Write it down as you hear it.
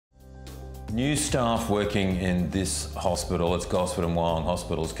New staff working in this hospital, it's Gosford and Wyong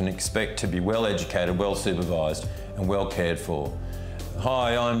hospitals, can expect to be well educated, well supervised and well cared for.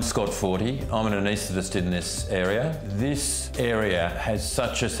 Hi, I'm Scott Forty. I'm an anaesthetist in this area. This area has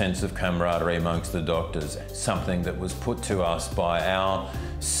such a sense of camaraderie amongst the doctors, something that was put to us by our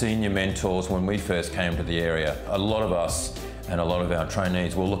senior mentors when we first came to the area. A lot of us and a lot of our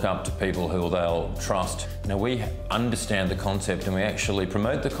trainees will look up to people who they'll trust. Now, we understand the concept and we actually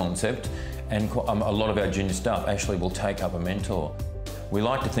promote the concept, and a lot of our junior staff actually will take up a mentor. We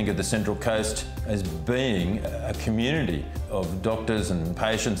like to think of the Central Coast as being a community of doctors and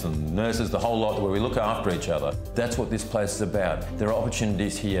patients and nurses, the whole lot, where we look after each other. That's what this place is about. There are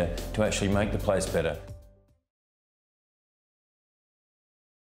opportunities here to actually make the place better.